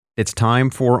It's time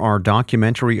for our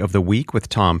documentary of the week with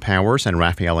Tom Powers and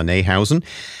Raffaella Nehausen.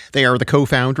 They are the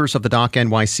co-founders of the Doc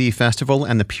NYC Festival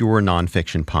and the Pure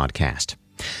Nonfiction Podcast.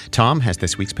 Tom has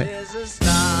this week's pick.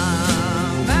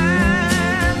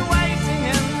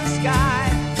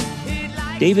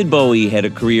 David Bowie had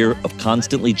a career of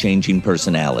constantly changing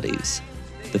personalities.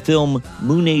 The film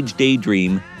Moonage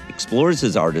Daydream explores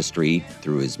his artistry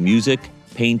through his music,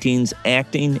 paintings,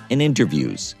 acting, and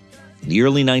interviews. In the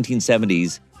early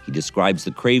 1970s, he describes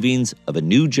the cravings of a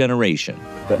new generation.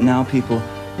 But now people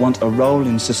want a role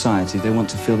in society. They want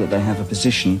to feel that they have a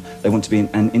position. They want to be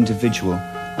an individual.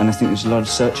 And I think there's a lot of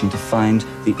searching to find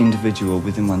the individual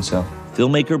within oneself.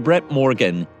 Filmmaker Brett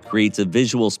Morgan creates a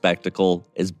visual spectacle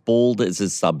as bold as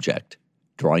his subject,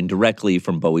 drawing directly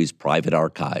from Bowie's private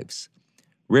archives.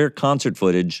 Rare concert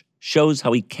footage shows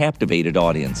how he captivated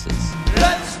audiences.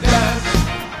 Let's dance.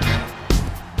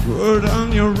 Put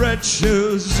on your red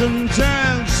shoes and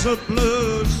dance the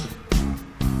blues.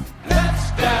 Let's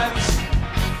dance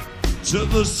to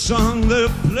the song they're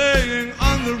playing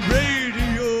on the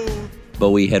radio.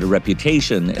 Bowie had a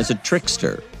reputation as a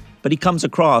trickster, but he comes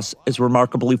across as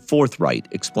remarkably forthright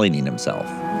explaining himself.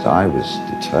 So I was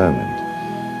determined,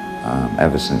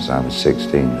 ever since I was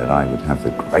 16, that I would have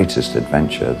the greatest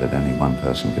adventure that any one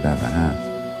person could ever have.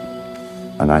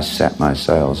 And I set my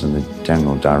sails in the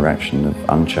general direction of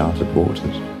uncharted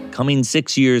waters. Coming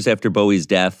 6 years after Bowie's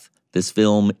death, this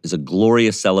film is a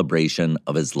glorious celebration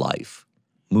of his life.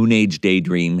 Moonage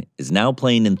Daydream is now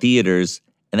playing in theaters,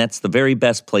 and that's the very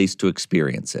best place to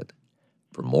experience it.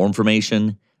 For more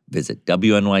information, visit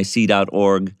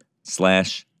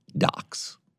wnyc.org/docs.